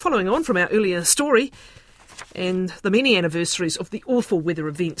Following on from our earlier story and the many anniversaries of the awful weather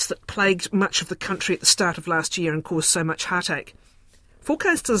events that plagued much of the country at the start of last year and caused so much heartache,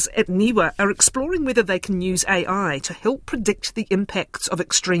 forecasters at NIWA are exploring whether they can use AI to help predict the impacts of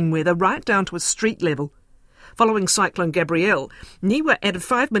extreme weather right down to a street level. Following Cyclone Gabrielle, NIWA added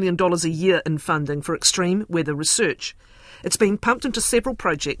 $5 million a year in funding for extreme weather research. It's being pumped into several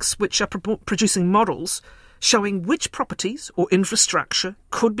projects which are producing models showing which properties or infrastructure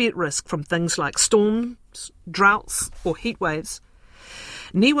could be at risk from things like storms, droughts or heatwaves.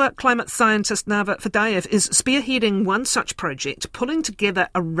 NIWA climate scientist Nava Fedaeff is spearheading one such project, pulling together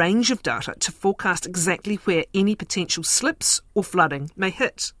a range of data to forecast exactly where any potential slips or flooding may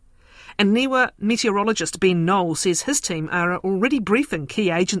hit. And NIWA meteorologist Ben Noll says his team are already briefing key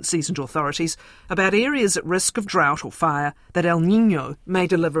agencies and authorities about areas at risk of drought or fire that El Niño may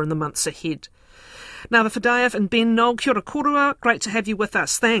deliver in the months ahead. Nava Fedaeff and Ben Noll, kia ora korua. Great to have you with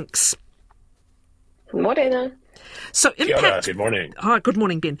us. Thanks. Morena. So impact. Good morning. Hi, good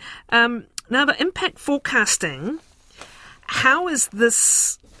morning, Ben. Nava, impact forecasting, how is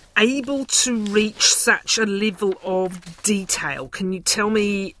this able to reach such a level of detail? Can you tell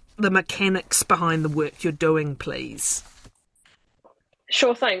me the mechanics behind the work you're doing, please?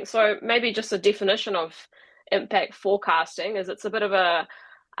 Sure thing. So maybe just a definition of impact forecasting is it's a bit of a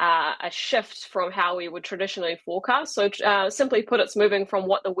shift from how we would traditionally forecast. So simply put, it's moving from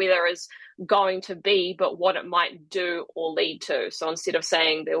what the weather is going to be, but what it might do or lead to. So instead of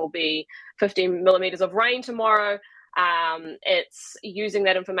saying there will be 15 millimeters of rain tomorrow, it's using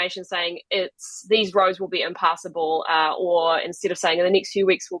that information saying these roads will be impassable, or instead of saying in the next few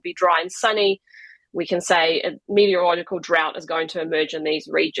weeks will be dry and sunny, we can say a meteorological drought is going to emerge in these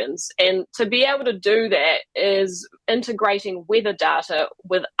regions. And to be able to do that is integrating weather data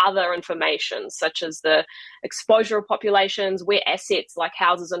with other information, such as the exposure of populations, where assets like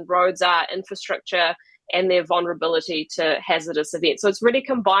houses and roads are, infrastructure, and their vulnerability to hazardous events. So it's really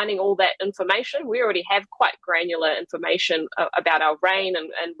combining all that information. We already have quite granular information about our rain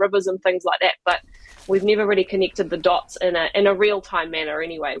and rivers and things like that, but we've never really connected the dots in a real-time manner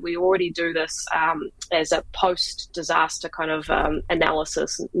anyway. We already do this as a post-disaster kind of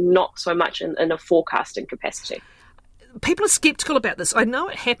analysis, not so much in a forecasting capacity. People are sceptical about this. I know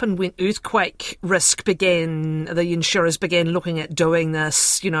it happened when earthquake risk began, the insurers began looking at doing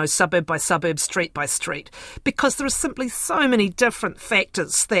this, suburb by suburb, street by street, because there are simply so many different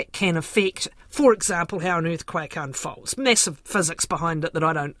factors that can affect, for example, how an earthquake unfolds. Massive physics behind it that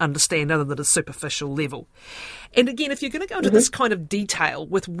I don't understand other than a superficial level. And again, if you're going to go into this kind of detail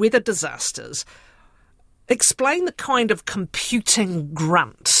with weather disasters, explain the kind of computing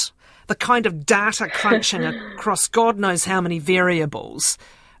grunt, the kind of data crunching across God knows how many variables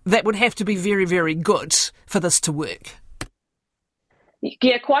that would have to be very, very good for this to work.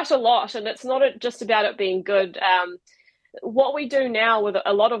 Yeah, quite a lot. And it's not just about it being good. What we do now with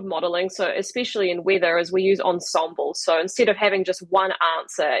a lot of modelling, so especially in weather, is we use ensembles. So instead of having just one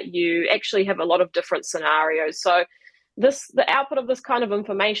answer, you actually have a lot of different scenarios. So the output of this kind of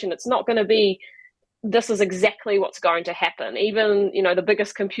information, it's not going to be this is exactly what's going to happen. Even, the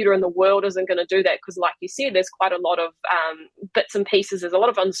biggest computer in the world isn't going to do that because, like you said, there's quite a lot of bits and pieces. There's a lot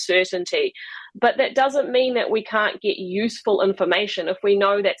of uncertainty. But that doesn't mean that we can't get useful information. If we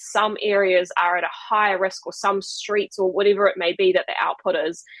know that some areas are at a higher risk or some streets or whatever it may be that the output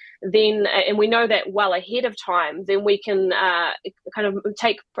is, then, and we know that well ahead of time, then we can kind of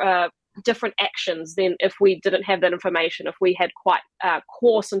take different actions than if we didn't have that information, if we had quite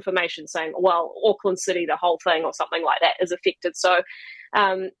coarse information saying, well, Auckland City, the whole thing or something like that is affected. So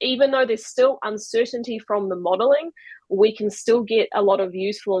even though there's still uncertainty from the modelling, we can still get a lot of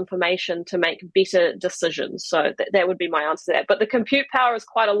useful information to make better decisions. So that would be my answer to that. But the compute power is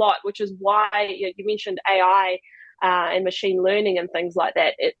quite a lot, which is why you mentioned AI and machine learning and things like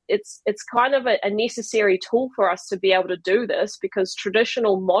that. It's kind of a necessary tool for us to be able to do this, because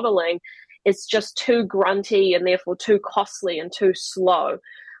traditional modelling is just too grunty and therefore too costly and too slow.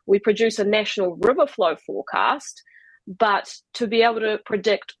 We produce a national river flow forecast, but to be able to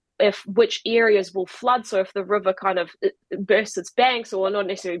predict which areas will flood, so if the river kind of bursts its banks, or not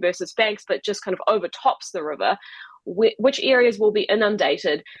necessarily bursts its banks, but just kind of overtops the river, which areas will be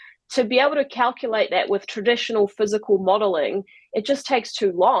inundated, to be able to calculate that with traditional physical modelling, it just takes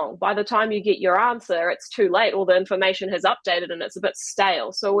too long. By the time you get your answer, it's too late. All the information has updated and it's a bit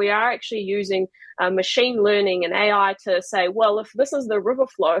stale. So we are actually using machine learning and AI to say, well, if this is the river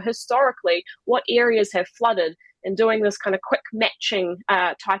flow, historically, what areas have flooded? And doing this kind of quick matching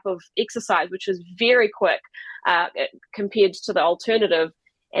type of exercise, which is very quick compared to the alternative.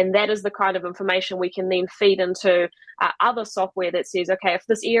 And that is the kind of information we can then feed into other software that says, okay, if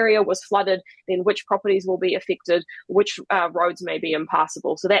this area was flooded, then which properties will be affected, which roads may be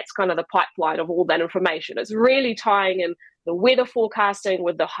impassable. So that's kind of the pipeline of all that information. It's really tying in the weather forecasting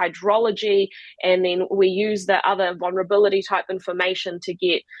with the hydrology, and then we use the other vulnerability type information to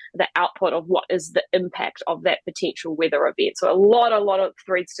get the output of what is the impact of that potential weather event. So a lot of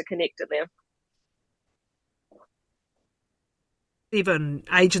threads to connect in there. Even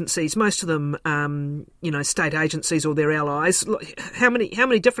agencies, most of them, state agencies or their allies. How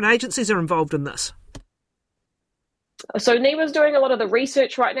many different agencies are involved in this? So NIWA's doing a lot of the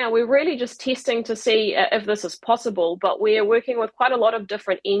research right now. We're really just testing to see if this is possible, but we're working with quite a lot of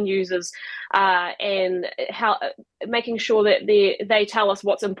different end users and how making sure that they tell us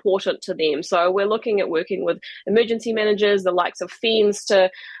what's important to them. So we're looking at working with emergency managers, the likes of FENS,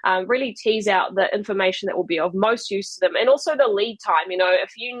 to really tease out the information that will be of most use to them, and also the lead time.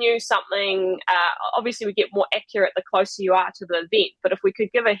 If you knew something, obviously we get more accurate the closer you are to the event, but if we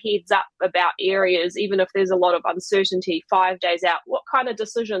could give a heads up about areas, even if there's a lot of uncertainty 5 days out, what kind of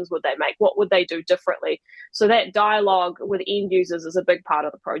decisions would they make? What would they do differently? So that dialogue with end users is a big part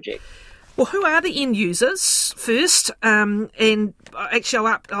of the project. Well, who are the end users first? And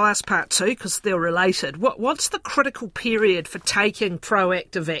actually, I'll ask part two because they're related. What's the critical period for taking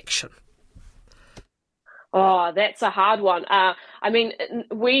proactive action? Oh, that's a hard one.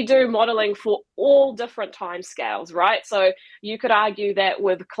 We do modelling for all different timescales, right? So you could argue that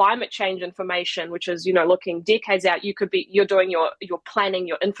with climate change information, which is, looking decades out, you're doing your planning,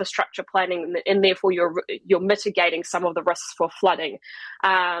 your infrastructure planning, and therefore you're mitigating some of the risks for flooding.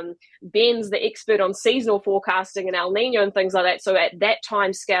 Ben's the expert on seasonal forecasting and El Niño and things like that. So at that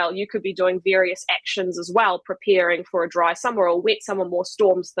time scale, you could be doing various actions as well, preparing for a dry summer or wet summer, more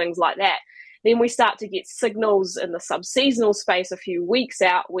storms, things like that. Then we start to get signals in the sub-seasonal space a few weeks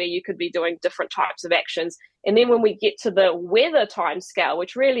out where you could be doing different types of actions. And then when we get to the weather time scale,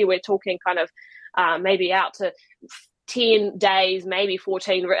 which really we're talking kind of maybe out to 10 days, maybe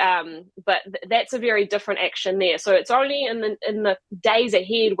 14, but that's a very different action there. So it's only in the days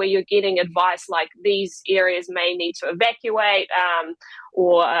ahead where you're getting advice like these areas may need to evacuate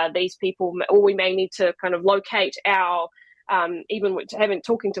or these people, or we may need to kind of locate our even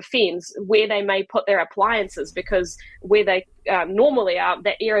talking to FENS, where they may put their appliances, because where they normally are,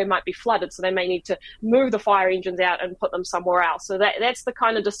 that area might be flooded, so they may need to move the fire engines out and put them somewhere else. So that's the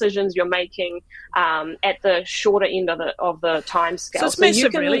kind of decisions you're making at the shorter end of the time scale. So it's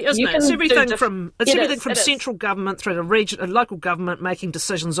massive, really, isn't it? It's everything from central government through to local government making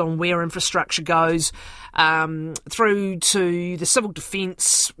decisions on where infrastructure goes, through to the civil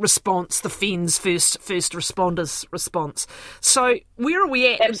defence response, the FENS first responders response. So where are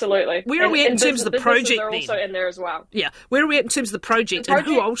we at? Absolutely. Where are we at in terms of the project are also in there as well. Yeah. Where are we at in terms of the project and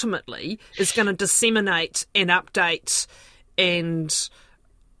who ultimately is going to disseminate and update and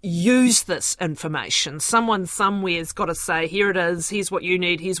use this information? Someone somewhere's got to say, here it is, here's what you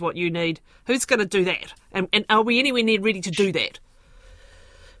need, here's what you need. Who's going to do that? And are we anywhere near ready to do that?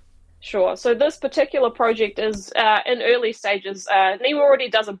 Sure. So this particular project is in early stages. NIWA already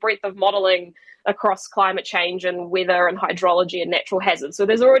does a breadth of modelling across climate change and weather and hydrology and natural hazards. So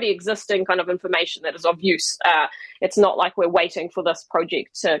there's already existing kind of information that is of use. It's not like we're waiting for this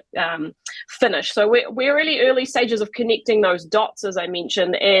project to finish. So we're really early stages of connecting those dots, as I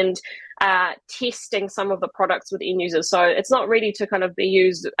mentioned, and testing some of the products with end users. So it's not ready to kind of be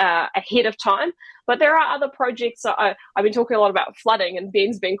used ahead of time, but there are other projects. I've been talking a lot about flooding, and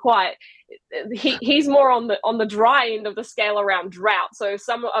Ben's been quiet. He's more on the dry end of the scale around drought. So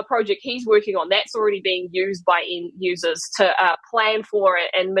a project he's working on, that's already being used by end users to plan for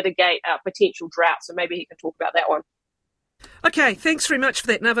it and mitigate potential drought. So maybe he can talk about that one. Okay, thanks very much for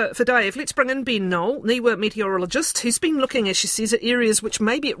that, Nava Fedaeff. Let's bring in Ben Noll, NIWA meteorologist, who's been looking, as she says, at areas which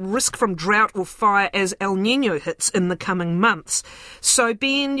may be at risk from drought or fire as El Niño hits in the coming months. So,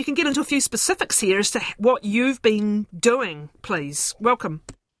 Ben, you can get into a few specifics here as to what you've been doing, please. Welcome.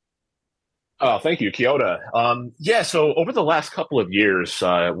 Oh, thank you. Kia ora. So over the last couple of years,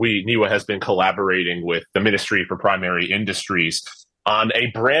 NIWA has been collaborating with the Ministry for Primary Industries on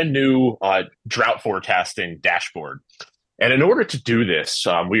a brand new drought forecasting dashboard. And in order to do this,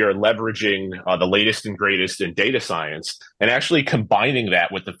 we are leveraging the latest and greatest in data science and actually combining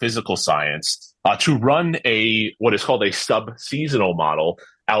that with the physical science to run what is called a sub-seasonal model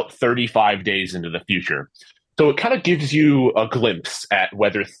out 35 days into the future. So it kind of gives you a glimpse at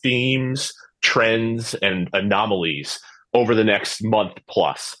weather themes, trends, and anomalies over the next month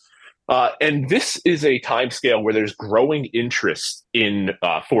plus. And this is a timescale where there's growing interest in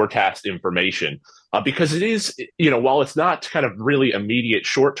forecast information. because it is, while it's not kind of really immediate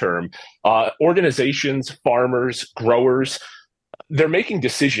short term, organizations, farmers, growers, they're making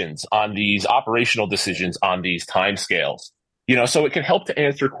decisions on these operational decisions on these timescales. So it can help to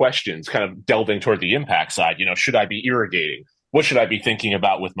answer questions, kind of delving toward the impact side. Should I be irrigating? What should I be thinking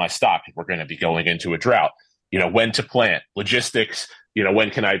about with my stock if we're going to be going into a drought? When to plant, logistics,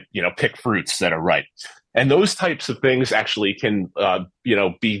 when can I, pick fruits that are ripe? And those types of things actually can,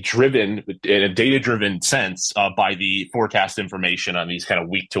 be driven in a data-driven sense by the forecast information on these kind of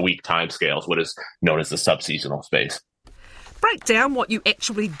week-to-week timescales, what is known as the subseasonal space. Break down what you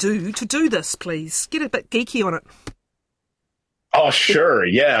actually do to do this, please. Get a bit geeky on it. Oh, sure.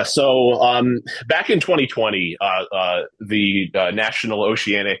 Yeah. So back in 2020, the National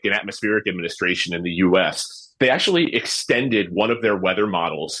Oceanic and Atmospheric Administration in the U.S., they actually extended one of their weather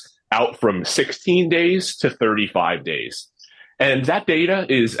models out from 16 days to 35 days. And that data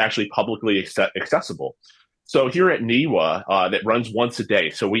is actually publicly accessible. So here at NIWA, that runs once a day.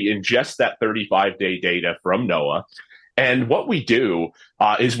 So we ingest that 35-day data from NOAA. And what we do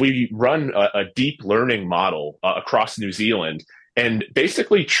is we run a deep learning model across New Zealand and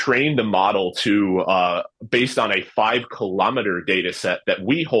basically train the model to, based on a 5-kilometer data set that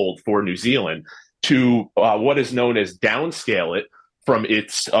we hold for New Zealand, to what is known as downscale it from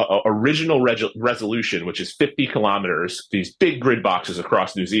its original resolution, which is 50 kilometers, these big grid boxes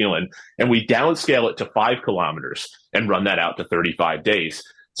across New Zealand, and we downscale it to 5 kilometers and run that out to 35 days.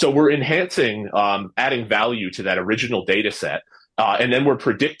 So we're enhancing, adding value to that original data set, and then we're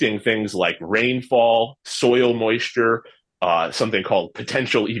predicting things like rainfall, soil moisture, something called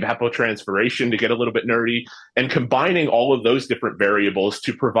potential evapotranspiration to get a little bit nerdy, and combining all of those different variables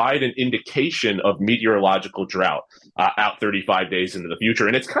to provide an indication of meteorological drought out 35 days into the future.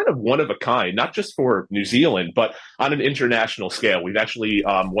 And it's kind of one of a kind, not just for New Zealand, but on an international scale. We've actually,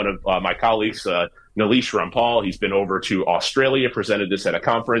 one of my colleagues, Nilesh Rampal, he's been over to Australia, presented this at a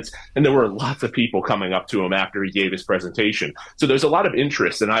conference, and there were lots of people coming up to him after he gave his presentation. So there's a lot of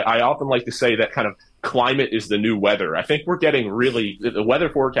interest, and I often like to say that kind of climate is the new weather. I think we're getting really, the weather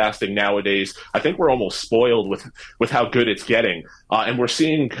forecasting nowadays, I think we're almost spoiled with how good it's getting. And we're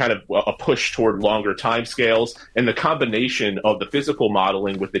seeing kind of a push toward longer timescales, and the combination of the physical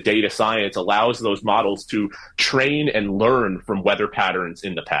modeling with the data science allows those models to train and learn from weather patterns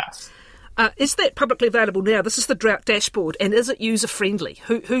in the past. Is that publicly available now? This is the drought dashboard, and is it user-friendly?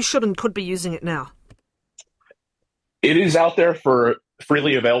 Who should and could be using it now? It is out there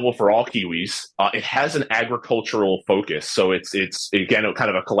freely available for all Kiwis. It has an agricultural focus, so it's again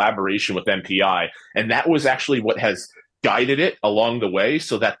kind of a collaboration with MPI, and that was actually what has guided it along the way,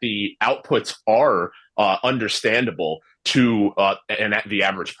 so that the outputs are understandable to the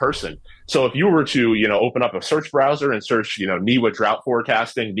average person. So if you were to, open up a search browser and search, NIWA drought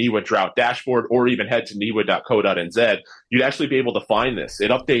forecasting, NIWA drought dashboard, or even head to niwa.co.nz, you'd actually be able to find this. It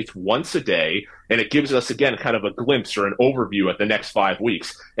updates once a day, and it gives us, again, kind of a glimpse or an overview at the next 5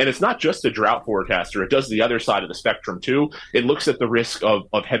 weeks. And it's not just a drought forecaster. It does the other side of the spectrum, too. It looks at the risk of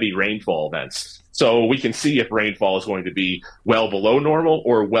heavy rainfall events. So we can see if rainfall is going to be well below normal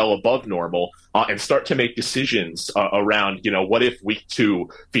or well above normal, and start to make decisions around, what if week 2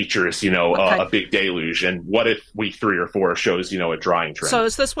 features, a big deluge, and what if week 3 or 4 shows, a drying trend. So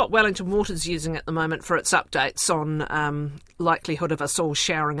is this what Wellington Water's using at the moment for its updates on likelihood of us all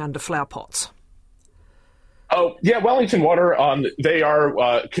showering under flower pots? Oh yeah, Wellington Water. They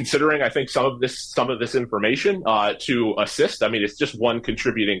are considering, I think, some of this information to assist. I mean, it's just one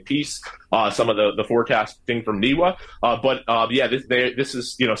contributing piece. Some of the forecasting from NIWA, but this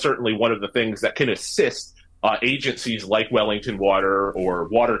is certainly one of the things that can assist agencies like Wellington Water or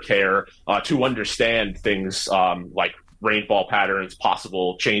Water Care to understand things like rainfall patterns,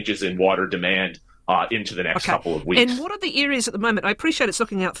 possible changes in water demand into the next couple of weeks. And what are the areas at the moment? I appreciate it's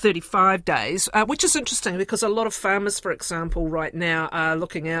looking out 35 days, which is interesting because a lot of farmers, for example, right now are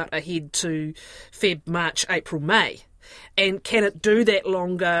looking out ahead to Feb, March, April, May. And can it do that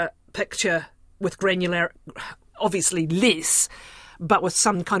longer picture with granular, obviously less, but with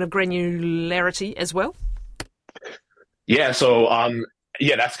some kind of granularity as well? Yeah, so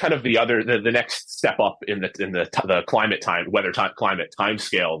that's kind of the next step up in the climate time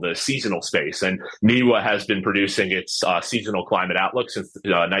scale, the seasonal space. And NIWA has been producing its seasonal climate outlook since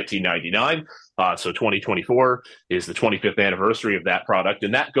 1999. So 2024 is the 25th anniversary of that product,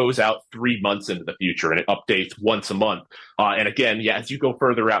 and that goes out 3 months into the future, and it updates once a month. And again, as you go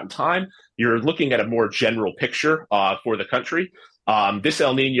further out in time, you're looking at a more general picture for the country. This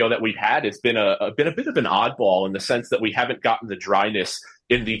El Nino that we've had has been a bit of an oddball in the sense that we haven't gotten the dryness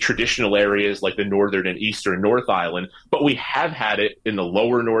in the traditional areas like the northern and eastern North Island, but we have had it in the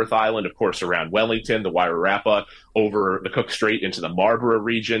lower North Island, of course, around Wellington, the Wairarapa, over the Cook Strait into the Marlborough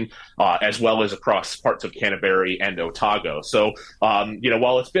region, as well as across parts of Canterbury and Otago. So,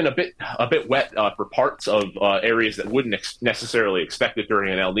 while it's been a bit wet for parts of areas that wouldn't necessarily expect it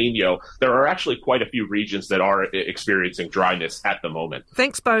during an El Nino, there are actually quite a few regions that are experiencing dryness at the moment.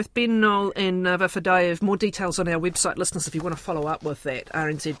 Thanks both, Ben Noll and Nava Fedaeff. More details on our website, listeners, if you want to follow up with that,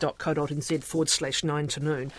 rnz.co.nz/9 to noon.